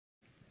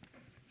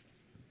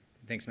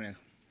Thanks, man.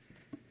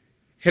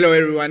 Hello,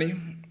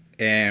 everyone.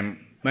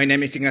 My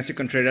name is Ignacio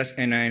Contreras,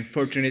 and I'm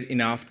fortunate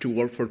enough to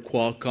work for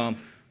Qualcomm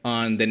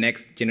on the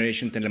next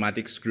generation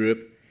telematics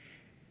group.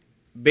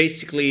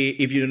 Basically,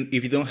 if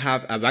you don't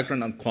have a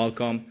background on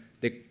Qualcomm,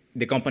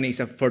 the company is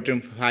a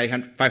Fortune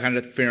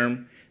 500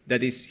 firm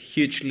that is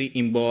hugely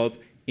involved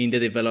in the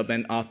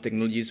development of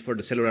technologies for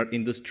the cellular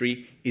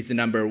industry. It's the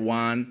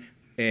 #1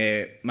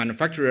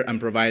 manufacturer and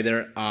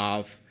provider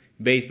of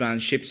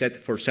baseband chipset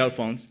for cell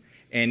phones,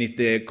 and it's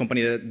the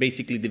company that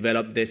basically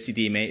developed the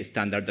CDMA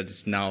standard that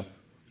is now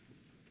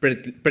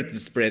pretty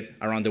spread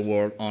around the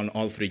world on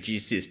all 3G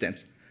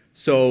systems.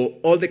 So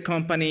all the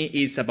company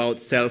is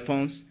about cell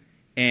phones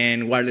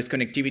and wireless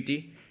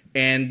connectivity,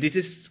 and this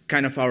is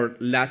kind of our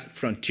last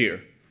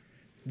frontier.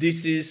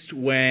 This is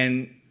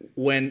when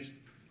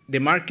the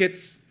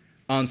markets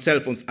on cell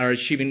phones are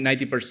achieving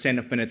 90%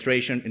 of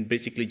penetration, and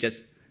basically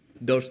just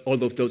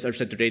all of those are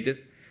saturated.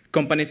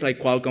 Companies like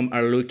Qualcomm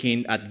are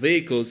looking at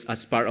vehicles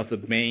as part of the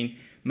main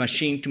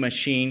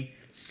machine-to-machine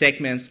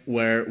segments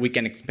where we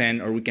can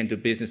expand or we can do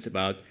business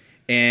about.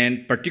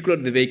 And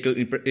particularly the vehicle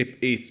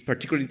is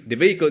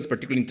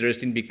particularly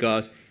interesting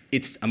because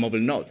it's a mobile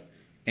node.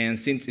 And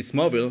since it's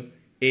mobile,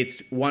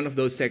 it's one of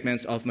those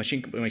segments of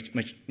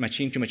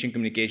machine-to-machine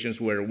communications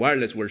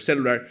where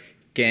cellular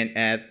can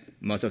add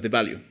most of the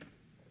value.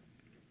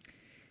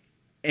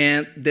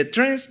 And the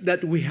trends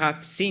that we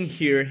have seen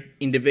here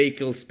in the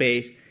vehicle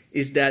space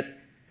is that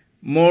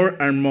more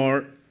and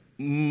more,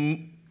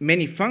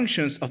 many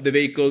functions of the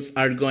vehicles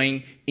are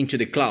going into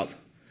the cloud.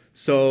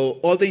 So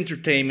all the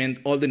entertainment,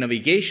 all the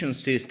navigation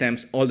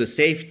systems, all the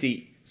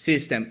safety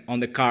system on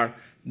the car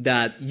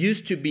that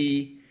used to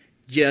be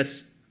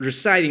just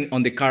residing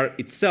on the car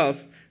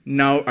itself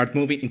now are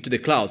moving into the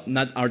cloud,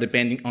 not are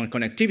depending on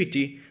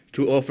connectivity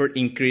to offer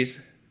increased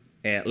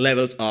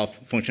levels of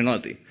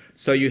functionality.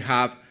 So you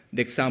have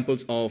the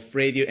examples of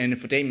radio and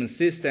infotainment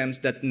systems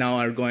that now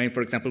are going,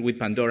 for example, with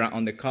Pandora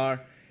on the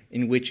car,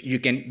 in which you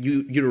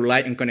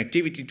rely on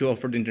connectivity to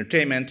offer the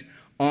entertainment.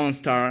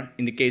 OnStar,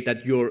 in the case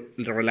that you're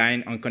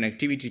relying on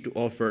connectivity to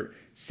offer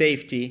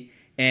safety,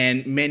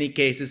 and many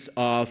cases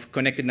of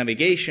connected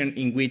navigation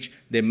in which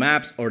the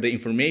maps or the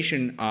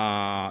information,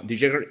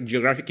 the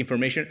geographic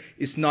information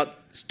is not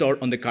stored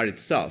on the car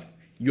itself.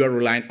 You are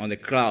relying on the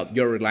cloud.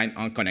 You're relying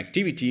on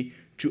connectivity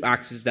to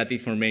access that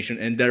information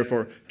and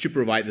therefore to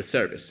provide the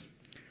service.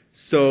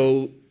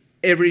 So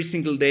every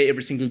single day,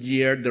 every single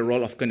year, the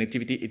role of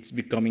connectivity is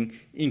becoming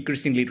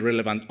increasingly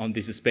relevant on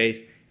this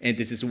space, and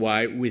this is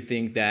why we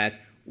think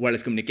that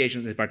wireless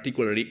communications, and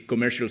particularly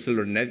commercial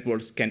cellular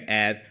networks, can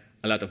add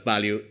a lot of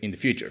value in the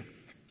future.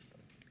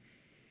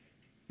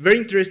 Very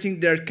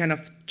interesting, there are kind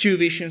of two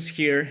visions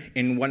here,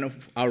 and one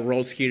of our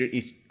roles here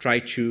is try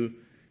to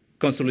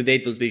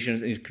consolidate those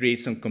visions and create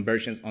some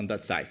conversions on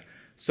that side.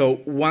 So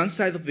one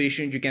side of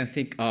vision, you can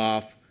think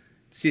of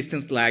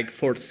systems like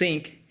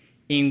ForSync,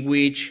 in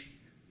which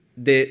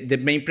the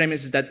main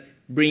premise is that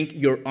bring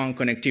your own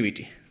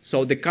connectivity.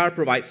 So the car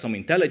provides some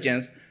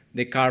intelligence,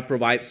 the car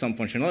provides some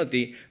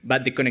functionality,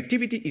 but the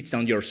connectivity is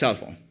on your cell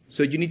phone.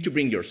 So you need to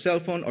bring your cell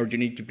phone or you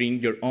need to bring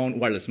your own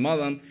wireless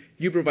modem.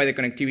 You provide the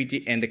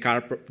connectivity and the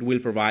car will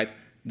provide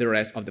the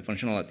rest of the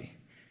functionality.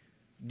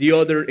 The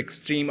other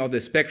extreme of the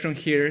spectrum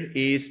here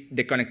is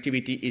the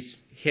connectivity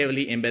is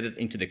heavily embedded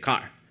into the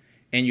car.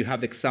 And you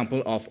have the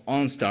example of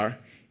OnStar,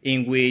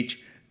 in which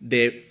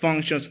the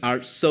functions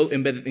are so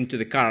embedded into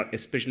the car,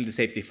 especially the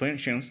safety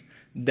functions,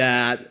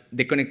 that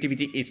the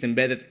connectivity is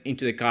embedded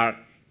into the car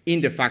in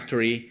the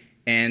factory,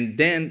 and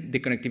then the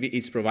connectivity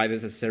is provided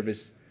as a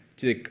service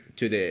to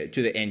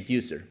the end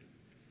user.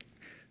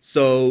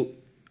 So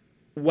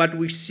what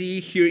we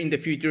see here in the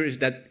future is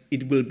that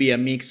it will be a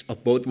mix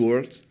of both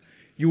worlds.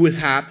 You will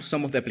have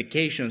some of the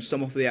applications,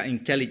 some of the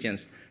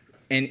intelligence,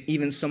 and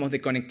even some of the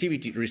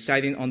connectivity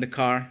residing on the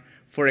car,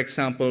 for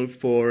example,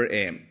 for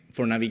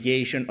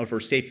navigation or for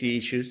safety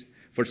issues,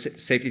 for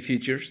safety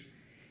features,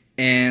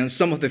 and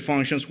some of the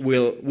functions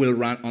will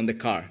run on the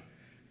car.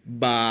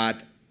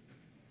 But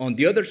on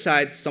the other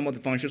side, some of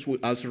the functions will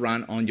also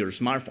run on your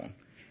smartphone.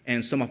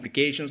 And some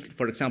applications,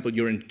 for example,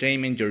 your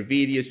entertainment, your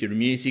videos, your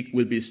music,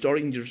 will be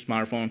stored in your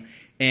smartphone,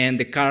 and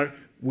the car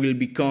will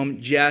become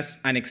just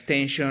an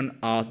extension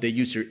of the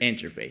user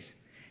interface.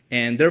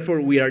 And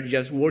therefore, we are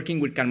just working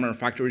with car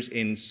manufacturers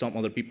and some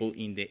other people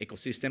in the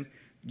ecosystem,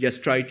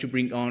 just try to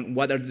bring on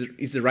what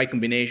is the right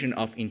combination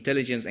of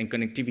intelligence and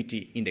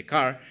connectivity in the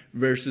car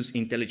versus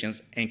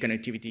intelligence and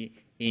connectivity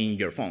in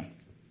your phone.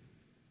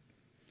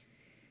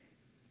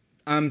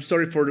 I'm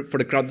sorry for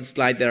the crowded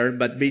slide there,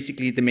 but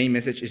basically the main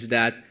message is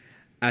that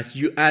as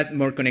you add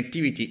more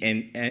connectivity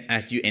and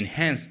as you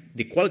enhance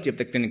the quality of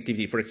the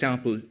connectivity, for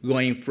example,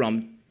 going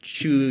from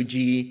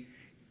 2G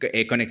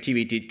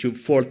connectivity to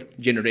 4th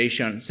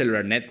generation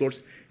cellular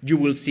networks, you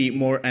will see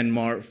more and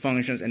more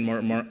functions and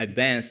more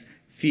advanced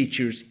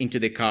features into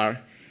the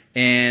car.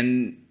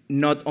 And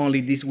not only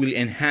this will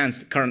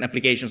enhance current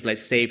applications like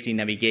safety,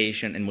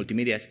 navigation, and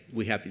multimedia, as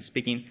we have been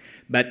speaking,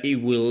 but it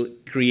will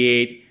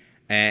create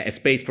a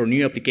space for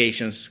new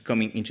applications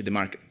coming into the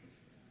market.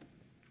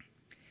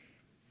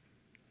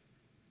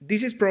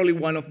 this is probably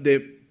one of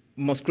the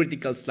most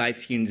critical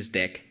slides here in this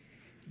deck.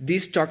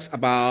 This talks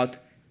about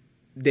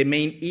the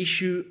main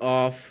issue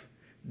of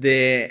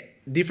the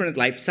different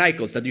life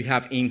cycles that you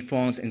have in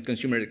phones and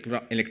consumer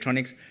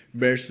electronics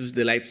versus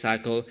the life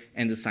cycle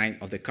and design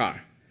of the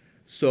car.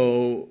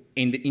 So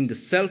in the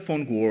cell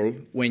phone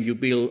world, when you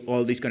build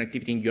all this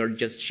connectivity, you're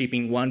just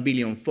shipping 1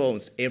 billion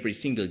phones every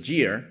single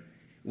year,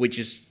 which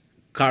is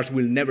cars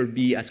will never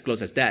be as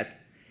close as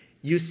that.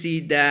 You see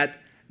that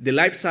the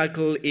life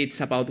cycle, it's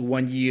about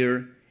 1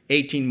 year,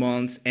 18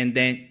 months, and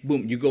then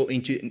boom, you go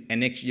into a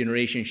next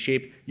generation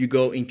chip, you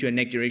go into a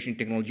next generation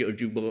technology, or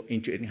you go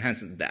into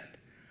enhancing that.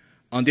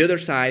 On the other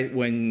side,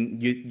 when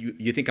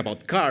you think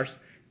about cars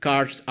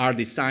are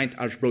designed,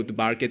 are brought to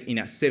market in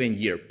a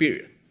 7-year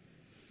period.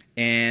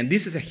 And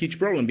this is a huge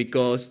problem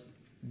because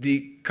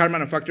the car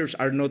manufacturers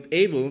are not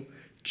able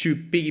to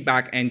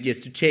piggyback and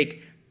just to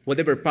take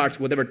whatever parts,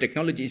 whatever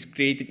technology is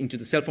created into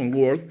the cell phone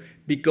world,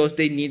 because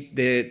they need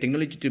the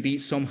technology to be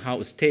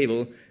somehow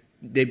stable,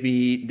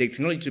 the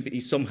technology to be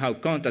somehow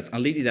constant,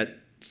 and lead it at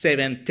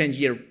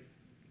 7-10-year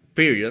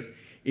period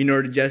in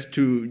order just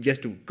to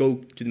go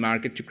to the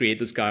market to create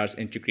those cars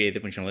and to create the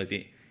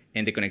functionality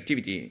and the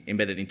connectivity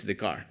embedded into the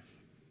car.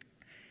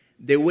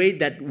 The way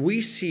that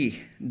we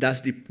see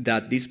that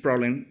this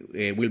problem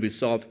will be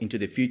solved into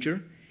the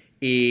future,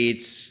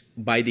 it's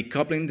by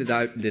decoupling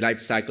the life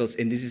cycles,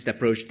 and this is the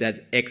approach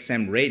that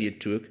XM Radio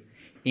took,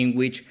 in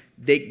which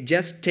they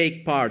just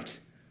take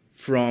parts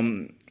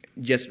from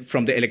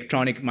the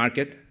electronic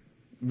market,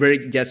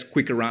 very just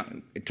quick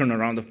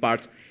turnaround of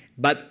parts,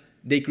 but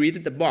they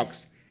created the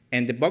box,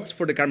 and the box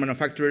for the car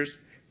manufacturers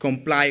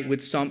comply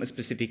with some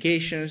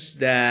specifications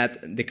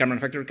that the car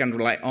manufacturer can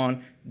rely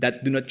on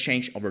that do not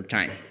change over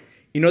time.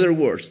 In other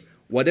words,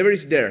 whatever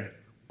is there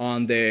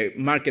on the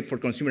market for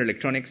consumer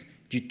electronics,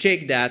 you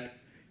take that,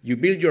 you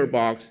build your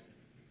box,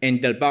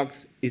 and that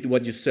box is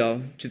what you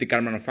sell to the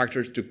car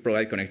manufacturers to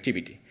provide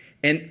connectivity.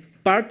 And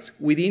parts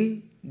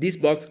within this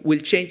box will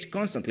change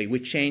constantly. We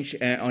change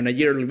on a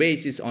yearly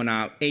basis, on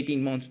an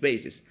 18-month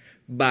basis.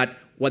 But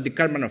what the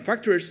car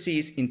manufacturer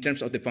sees in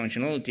terms of the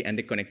functionality and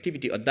the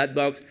connectivity of that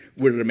box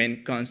will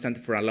remain constant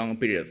for a long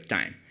period of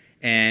time.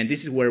 And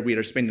this is where we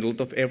are spending a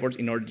lot of efforts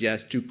in order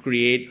just to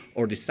create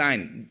or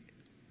design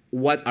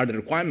what are the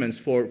requirements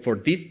for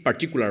this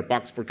particular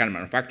box for car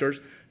manufacturers.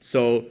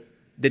 So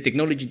the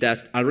technology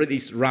that already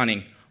is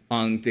running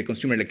on the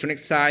consumer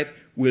electronics side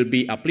will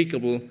be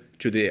applicable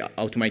to the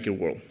automaker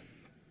world.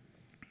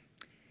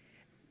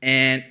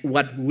 And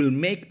what will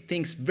make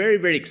things very,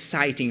 very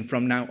exciting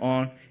from now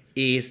on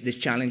is the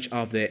challenge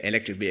of the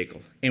electric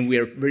vehicle. And we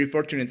are very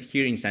fortunate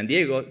here in San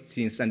Diego,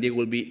 since San Diego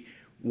will be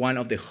one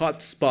of the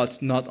hot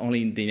spots, not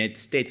only in the United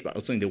States, but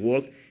also in the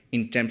world,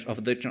 in terms of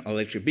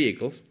electric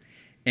vehicles.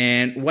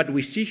 And what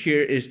we see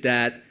here is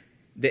that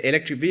the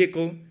electric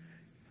vehicle,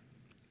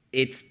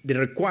 it's the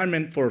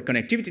requirement for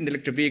connectivity in the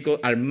electric vehicle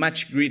are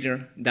much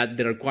greater than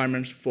the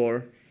requirements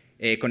for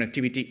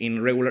connectivity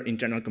in regular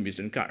internal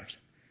combustion cars.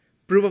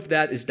 Proof of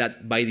that is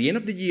that by the end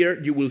of the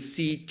year, you will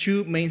see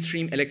 2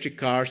 mainstream electric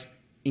cars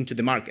into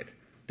the market,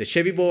 the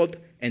Chevy Volt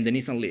and the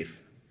Nissan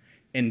Leaf.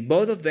 And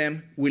both of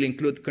them will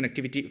include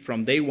connectivity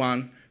from day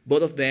one.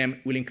 Both of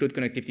them will include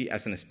connectivity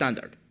as a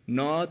standard,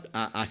 not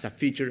as a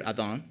feature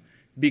add-on,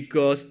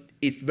 because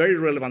it's very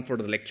relevant for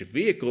the electric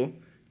vehicle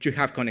to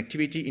have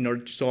connectivity in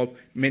order to solve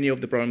many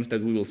of the problems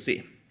that we will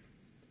see.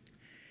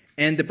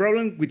 And the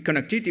problem with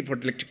connectivity for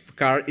the electric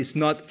car is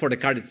not for the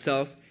car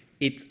itself,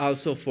 it's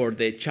also for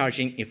the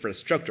charging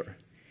infrastructure.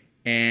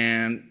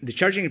 And the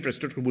charging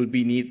infrastructure will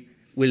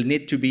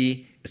need to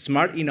be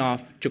smart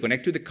enough to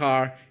connect to the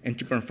car and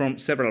to perform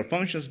several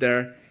functions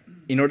there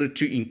in order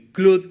to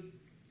include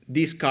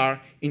this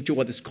car into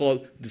what is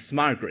called the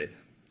smart grid.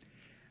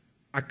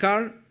 A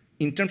car,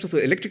 in terms of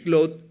the electric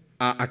load,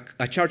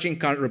 a charging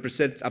car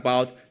represents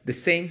about the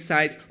same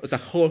size as a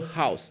whole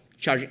house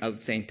charging at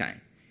the same time.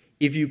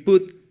 If you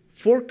put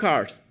 4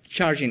 cars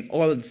charging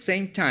all at the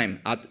same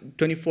time at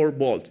 24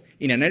 volts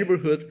in a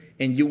neighborhood,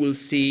 and you will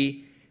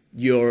see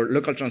your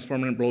local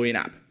transformer blowing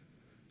up.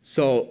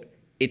 So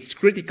it's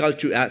critical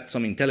to add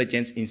some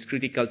intelligence. It's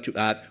critical to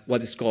add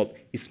what is called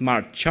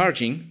smart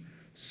charging.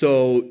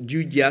 So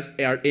you just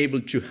are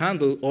able to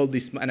handle all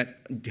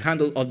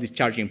this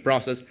charging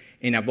process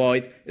and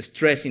avoid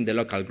stressing the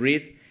local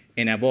grid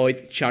and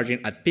avoid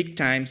charging at peak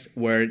times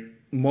where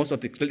most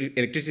of the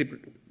electricity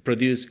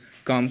produced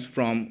comes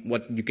from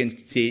what you can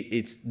see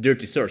it's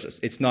dirty sources.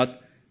 It's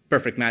not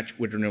perfect match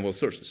with renewable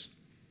sources.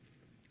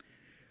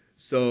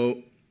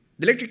 So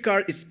the electric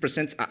car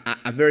presents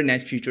a very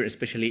nice future,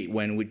 especially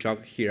when we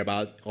talk here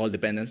about oil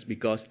dependence,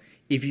 because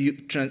if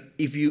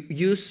you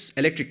use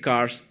electric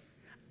cars,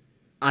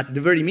 at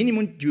the very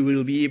minimum, you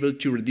will be able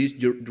to reduce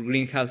your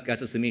greenhouse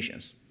gases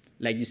emissions.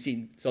 Like you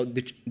see, so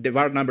the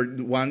bar number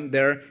 1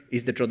 there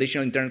is the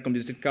traditional internal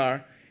combustion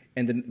car,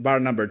 and the bar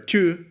number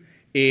 2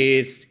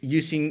 is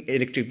using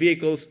electric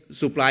vehicles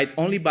supplied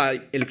only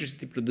by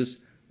electricity produced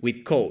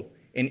with coal.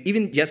 And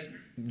even just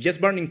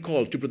burning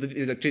coal to produce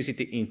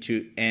electricity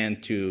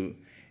to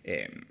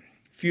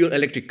fuel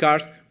electric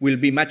cars will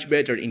be much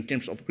better in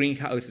terms of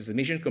greenhouse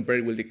emissions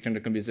compared with the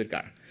internal combustion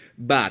car.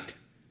 But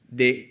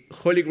the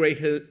holy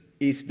grail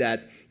is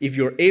that if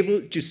you're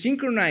able to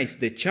synchronize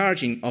the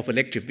charging of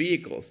electric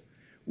vehicles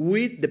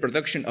with the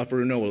production of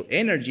renewable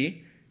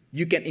energy,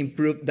 you can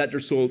improve that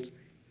result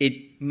in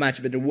a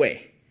much better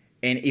way.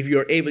 And if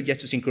you're able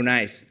just to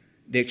synchronize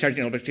the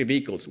charging of electric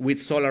vehicles with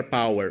solar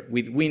power,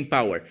 with wind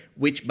power,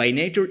 which by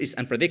nature is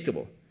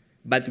unpredictable,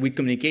 but with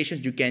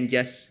communications you can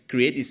just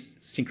create this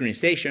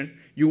synchronization,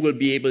 you will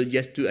be able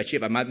just to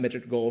achieve a much better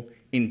goal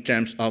in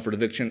terms of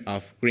reduction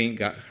of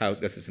greenhouse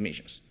gas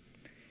emissions.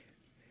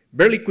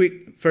 Very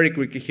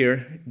quickly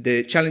here,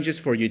 the challenges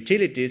for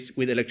utilities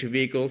with electric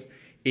vehicles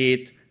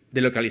is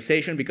the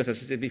localization, because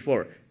as I said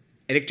before,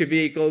 electric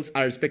vehicles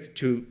are expected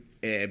to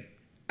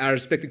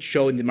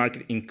show in the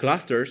market in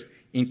clusters,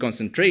 in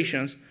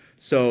concentrations.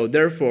 So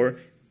therefore,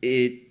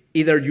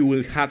 either you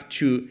will have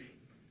to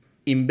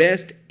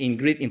invest in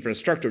grid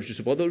infrastructure to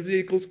support those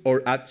vehicles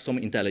or add some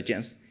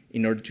intelligence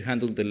in order to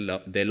handle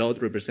the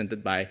load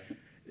represented by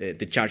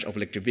the charge of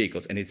electric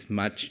vehicles. And it's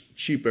much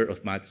cheaper or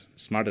much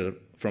smarter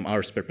from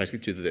our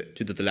perspective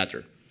to do the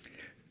latter.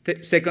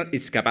 Second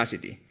is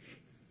capacity.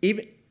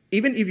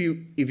 Even if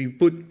you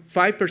put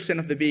 5%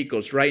 of the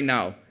vehicles right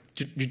now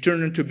to turn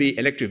them to be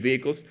electric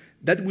vehicles,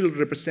 that will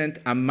represent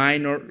a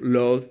minor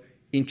load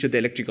into the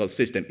electrical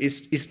system.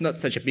 It's not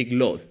such a big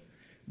load.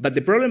 But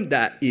the problem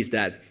is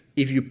that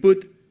if you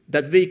put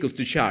that vehicle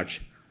to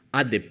charge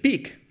at the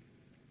peak,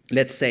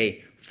 let's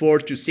say 4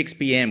 to 6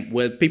 p.m.,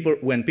 when people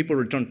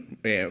return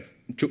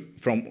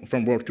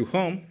from work to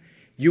home,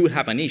 you will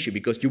have an issue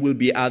because you will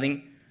be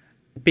adding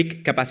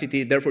peak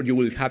capacity. Therefore, you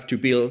will have to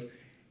build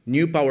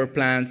new power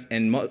plants,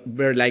 and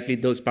very likely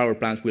those power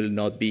plants will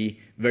not be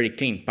very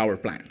clean power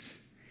plants.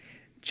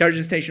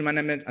 Charging station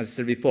management, as I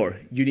said before,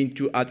 you need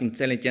to add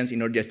intelligence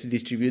in order just to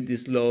distribute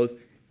this load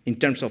in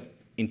terms of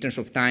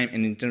time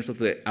and in terms of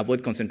the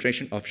avoid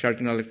concentration of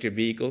charging electric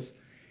vehicles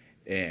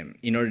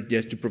in order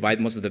just to provide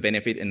most of the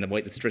benefit and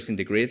avoid stressing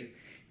the grid.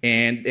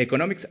 And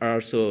economics are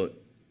also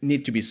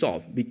need to be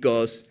solved,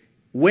 because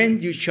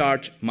when you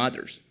charge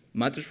matters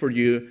for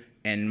you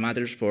and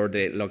matters for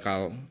the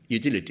local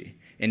utility.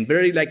 And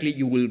very likely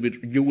you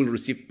will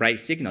receive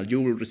price signals.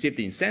 You will receive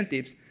the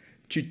incentives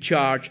to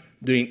charge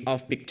during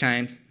off-peak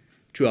times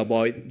to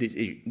avoid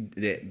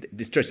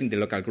distressing the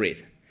local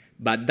grid.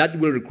 But that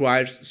will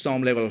require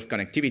some level of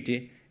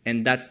connectivity,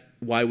 and that's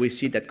why we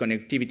see that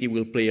connectivity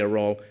will play a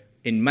role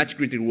in much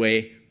greater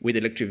way with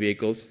electric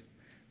vehicles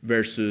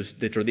versus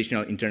the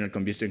traditional internal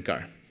combustion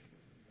car.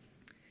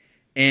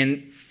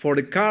 And for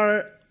the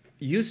car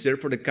user,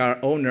 for the car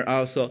owner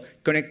also,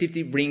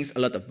 connectivity brings a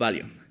lot of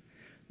value.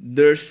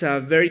 There's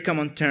a very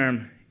common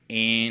term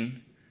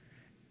in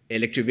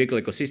electric vehicle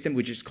ecosystem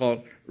which is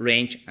called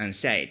range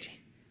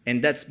anxiety.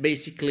 And that's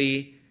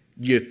basically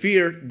your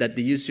fear that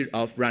the user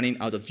of running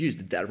out of use,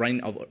 that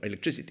running out of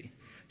electricity.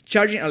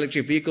 Charging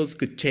electric vehicles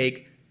could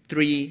take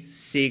 3,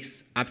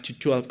 6, up to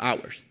 12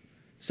 hours.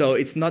 So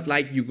it's not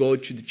like you go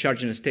to the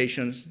charging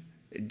stations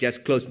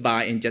just close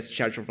by and just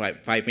charge for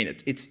 5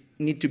 minutes. It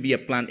needs to be a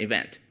planned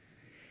event.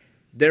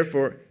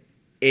 Therefore,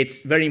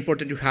 it's very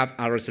important to have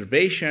a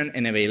reservation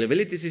and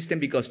availability system,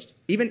 because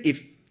even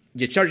if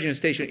the charging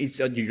station is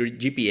on your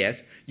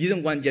GPS, you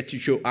don't want just to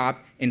show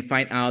up and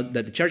find out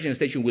that the charging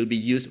station will be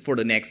used for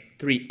the next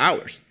 3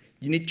 hours.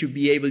 You need to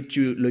be able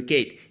to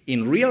locate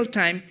in real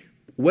time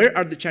where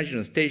are the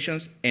charging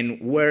stations and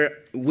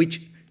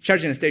which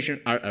charging stations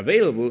are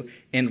available,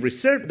 and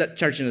reserve that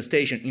charging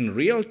station in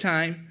real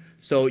time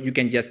so you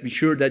can just be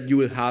sure that you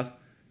will have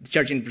the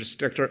charging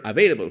infrastructure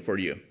available for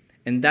you.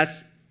 And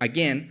that's,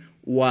 again,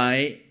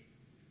 why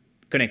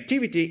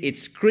connectivity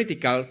is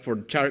critical for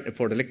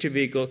the electric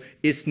vehicle.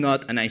 It's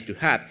not a nice to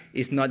have.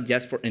 It's not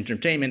just for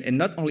entertainment and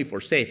not only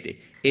for safety.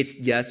 It's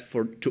just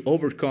to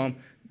overcome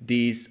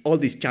all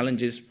these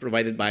challenges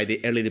provided by the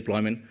early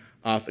deployment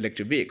of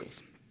electric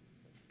vehicles.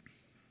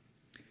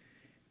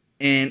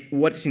 And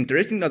what's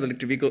interesting about the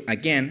electric vehicle,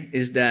 again,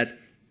 is that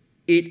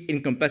it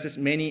encompasses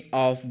many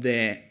of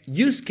the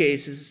use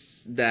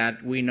cases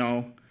that we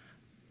know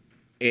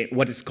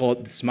what is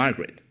called the smart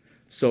grid.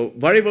 So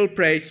variable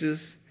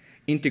prices,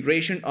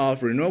 integration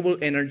of renewable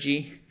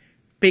energy,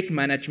 peak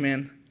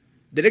management.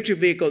 The electric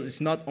vehicle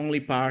is not only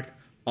part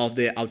of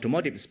the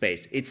automotive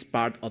space, it's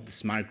part of the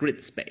smart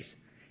grid space.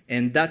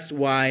 And that's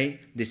why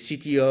the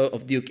CTO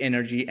of Duke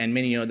Energy and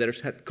many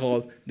others have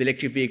called the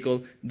electric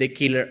vehicle the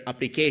killer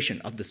application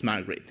of the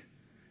smart grid.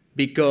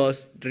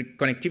 Because the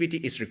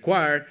connectivity is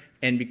required,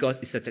 and because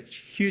it's such a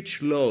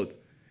huge load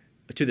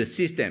to the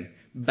system,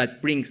 but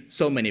brings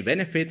so many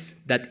benefits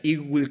that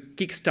it will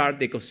kickstart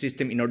the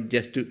ecosystem in order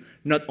just to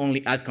not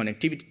only add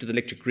connectivity to the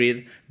electric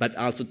grid, but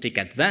also take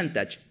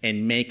advantage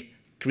and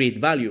create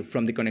value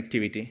from the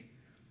connectivity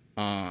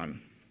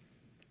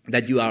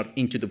that you are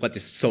into what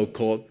is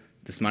so-called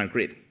the smart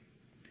grid.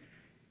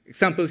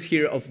 Examples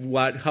here of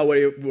how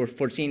we're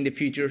foreseeing the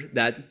future,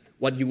 that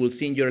what you will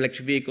see in your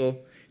electric vehicle,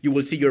 you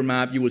will see your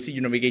map, you will see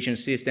your navigation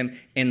system,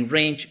 and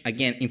range,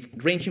 again,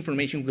 range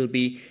information will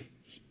be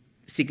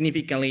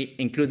significantly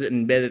included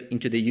and embedded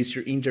into the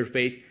user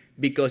interface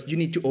because you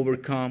need to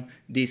overcome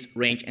this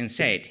range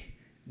anxiety,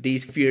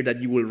 this fear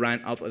that you will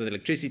run out of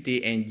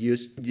electricity and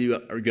use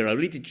your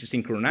ability to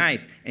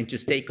synchronize and to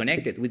stay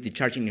connected with the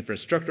charging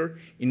infrastructure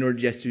in order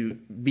just to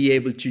be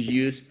able to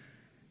use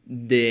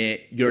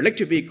your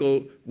electric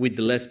vehicle with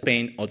the less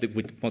pain or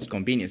with the most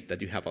convenience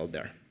that you have out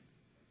there.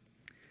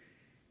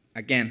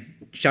 Again,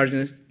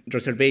 charging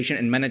reservation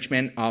and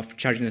management of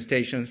charging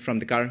stations from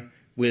the car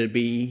will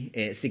be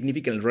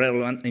significantly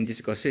relevant in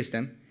this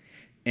ecosystem.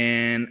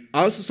 And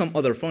also some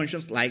other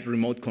functions like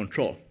remote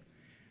control,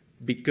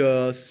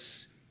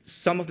 because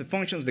some of the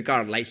functions of the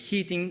car, like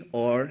heating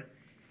or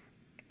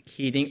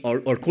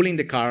cooling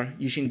the car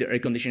using the air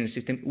conditioning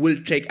system, will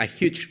take a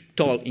huge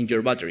toll in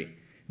your battery.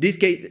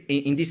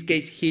 In this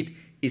case, heat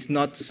is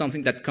not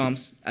something that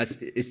comes as,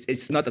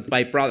 it's not a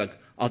byproduct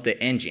of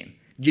the engine.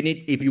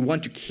 If you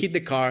want to heat the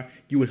car,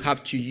 you will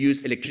have to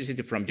use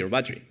electricity from your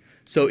battery.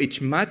 So it's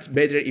much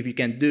better if you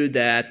can do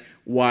that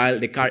while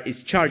the car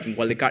is charging,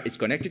 while the car is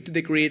connected to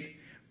the grid,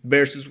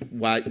 versus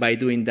by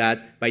doing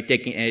that by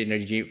taking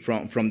energy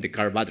from the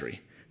car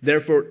battery.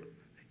 Therefore,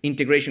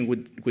 integration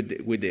with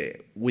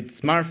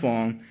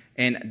smartphone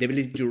and the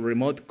ability to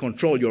remote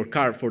control your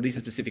car for this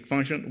specific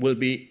function will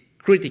be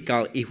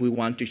critical if we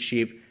want to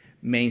achieve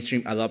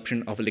mainstream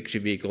adoption of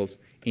electric vehicles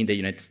in the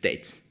United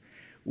States.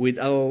 With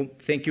all,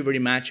 thank you very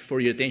much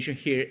for your attention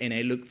here, and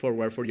I look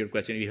forward for your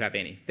questions if you have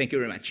any. Thank you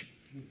very much.